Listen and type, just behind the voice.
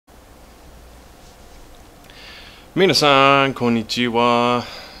Minasan, konnichiwa.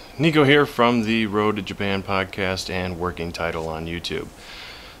 Nico here from the Road to Japan podcast and Working Title on YouTube.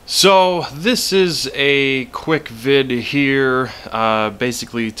 So, this is a quick vid here,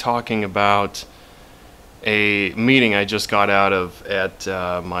 basically talking about a meeting I just got out of at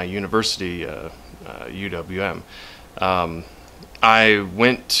my university, UWM. I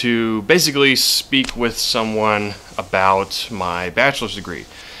went to basically speak with someone about my bachelor's degree.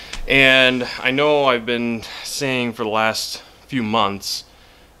 And I know I've been saying for the last few months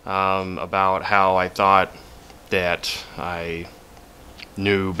about how I thought that I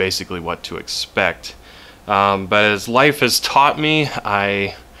knew basically what to expect. But as life has taught me,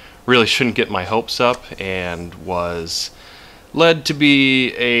 I really shouldn't get my hopes up and was led to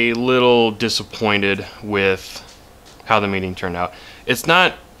be a little disappointed with how the meeting turned out. It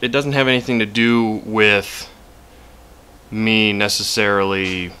doesn't have anything to do with me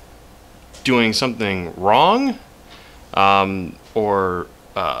necessarily doing something wrong, or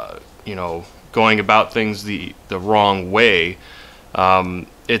going about things the wrong way.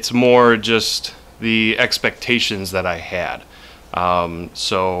 It's more just the expectations that I had.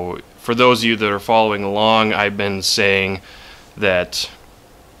 So for those of you that are following along, I've been saying that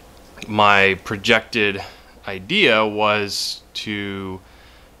my projected idea was to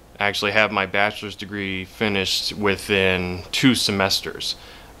actually have my bachelor's degree finished within 2 semesters.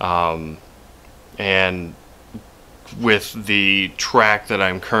 And with the track that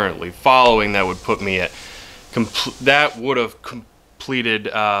I'm currently following, that would put me at that would have completed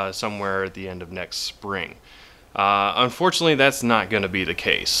somewhere at the end of next spring. Unfortunately, that's not going to be the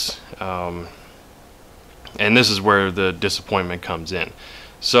case, and this is where the disappointment comes in.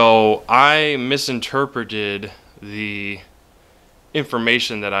 So I misinterpreted the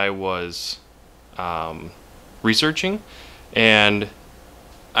information that I was researching, and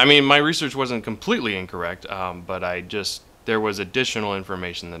I mean, my research wasn't completely incorrect, but there was additional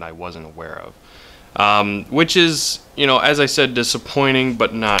information that I wasn't aware of, which is, as I said, disappointing,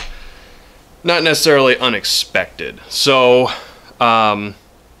 but not necessarily unexpected. So, I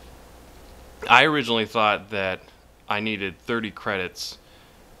originally thought that I needed 30 credits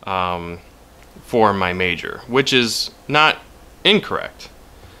for my major, which is not incorrect.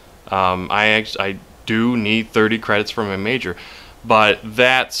 I do need 30 credits for my major. But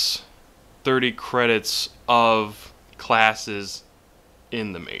that's 30 credits of classes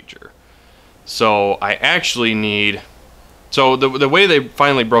in the major. So I actually need... So the way they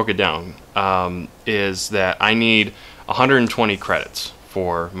finally broke it down is that I need 120 credits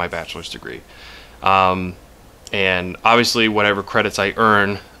for my bachelor's degree. And obviously whatever credits I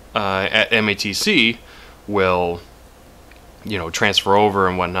earn at MATC will, transfer over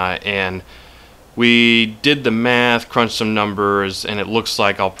and whatnot. And we did the math, crunched some numbers, and it looks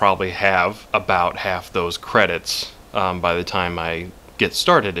like I'll probably have about half those credits by the time I get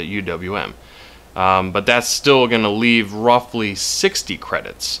started at UWM. But that's still going to leave roughly 60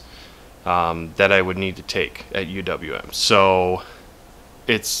 credits that I would need to take at UWM. So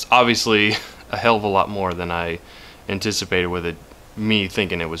it's obviously a hell of a lot more than I anticipated with me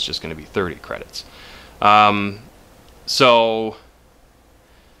thinking it was just going to be 30 credits. So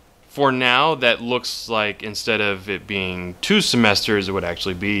for now, that looks like instead of it being 2 semesters, it would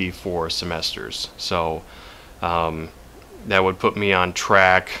actually be 4 semesters. So that would put me on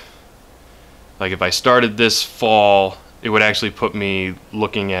track. Like if I started this fall, it would actually put me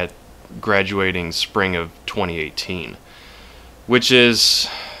looking at graduating spring of 2018, which is,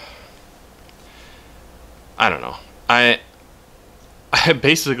 I don't know. I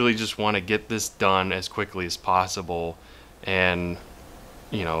basically just want to get this done as quickly as possible and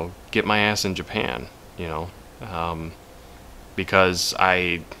get my ass in Japan, because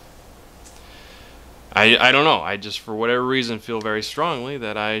I don't know. I just, for whatever reason, feel very strongly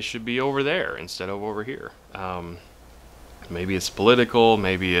that I should be over there instead of over here. Maybe it's political.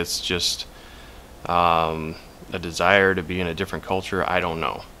 Maybe it's just a desire to be in a different culture. I don't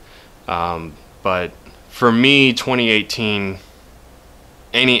know. But for me, 2018,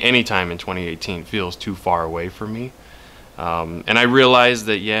 any time in 2018 feels too far away for me. And I realize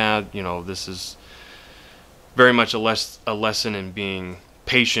that, this is very much a lesson in being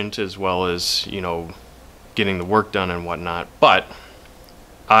patient as well as, getting the work done and whatnot. But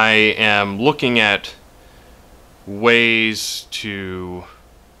I am looking at ways to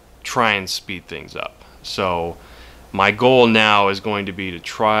try and speed things up. So my goal now is going to be to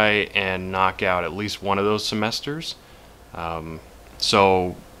try and knock out at least one of those semesters.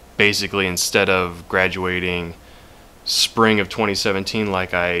 So basically, instead of graduating spring of 2017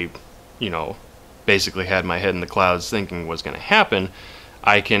 like I, basically had my head in the clouds thinking was going to happen,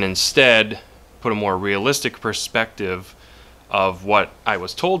 I can instead put a more realistic perspective of what I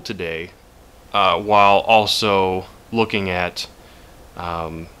was told today, while also looking at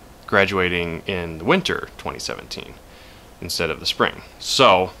graduating in the winter 2017 instead of the spring.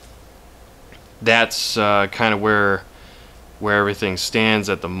 So that's kind of where everything stands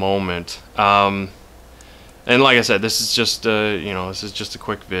at the moment. And like I said, this is just this is just a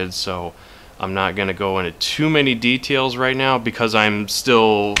quick vid, so I'm not going to go into too many details right now because I'm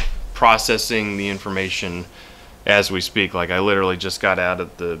still processing the information as we speak. Like, I literally just got out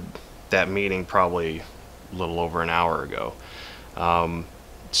of that meeting probably a little over an hour ago.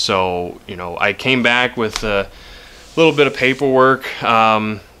 So, I came back with a little bit of paperwork,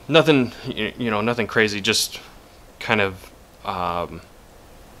 nothing, nothing crazy, just kind of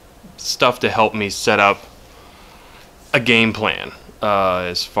stuff to help me set up a game plan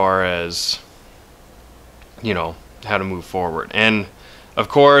as far as, how to move forward. And of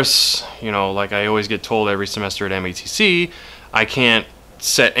course, like I always get told every semester at MATC, I can't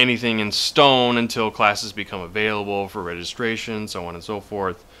set anything in stone until classes become available for registration, so on and so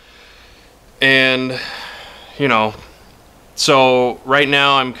forth. And so right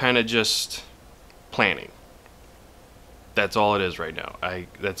now I'm kind of just planning. That's all it is right now.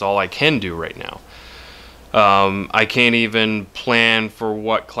 That's all I can do right now. I can't even plan for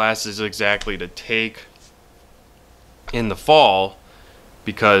what classes exactly to take in the fall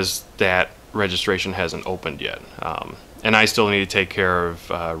because that registration hasn't opened yet. And I still need to take care of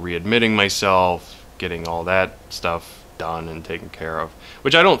readmitting myself, getting all that stuff done and taken care of,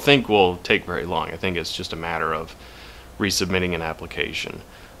 which I don't think will take very long. I think it's just a matter of resubmitting an application.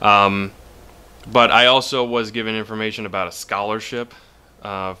 But I also was given information about a scholarship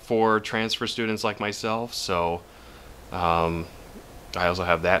for transfer students like myself, so I also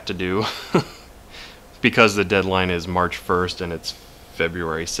have that to do because the deadline is March 1st and it's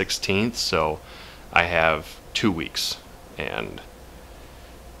February 16th, so I have 2 weeks. And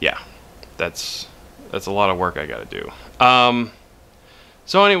yeah, that's a lot of work I got to do.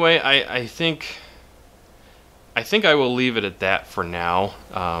 So anyway, I think I will leave it at that for now.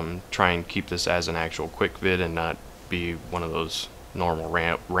 Try and keep this as an actual quick vid and not be one of those normal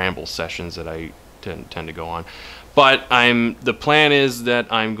ramble sessions that I tend to go on. But the plan is that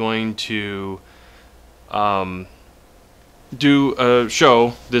I'm going to do a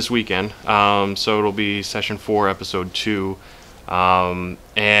show this weekend, so it'll be session 4 episode 2, and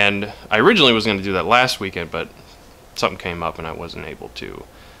I originally was going to do that last weekend, but something came up and I wasn't able to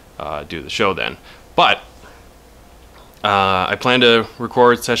do the show then. But I plan to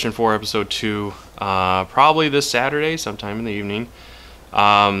record session 4 episode 2 probably this Saturday sometime in the evening,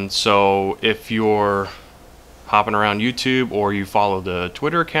 so if you're hopping around YouTube or you follow the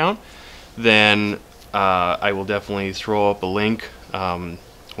Twitter account, then I will definitely throw up a link when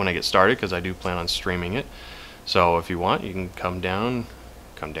I get started, because I do plan on streaming it. So if you want, you can come down,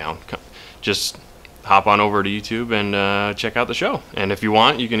 just hop on over to YouTube and check out the show. And if you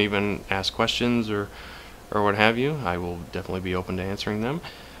want, you can even ask questions or what have you. I will definitely be open to answering them.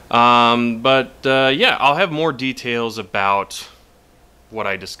 Yeah, I'll have more details about what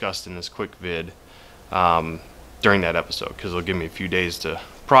I discussed in this quick vid during that episode, because it'll give me a few days to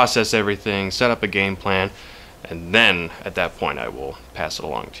process everything, set up a game plan, and then at that point I will pass it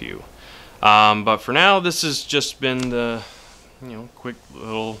along to you. But for now, this has just been the quick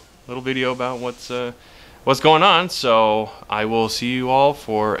little video about what's going on. So I will see you all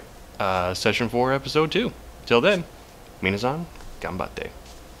for session 4 episode 2. Till then, minasan, ganbatte.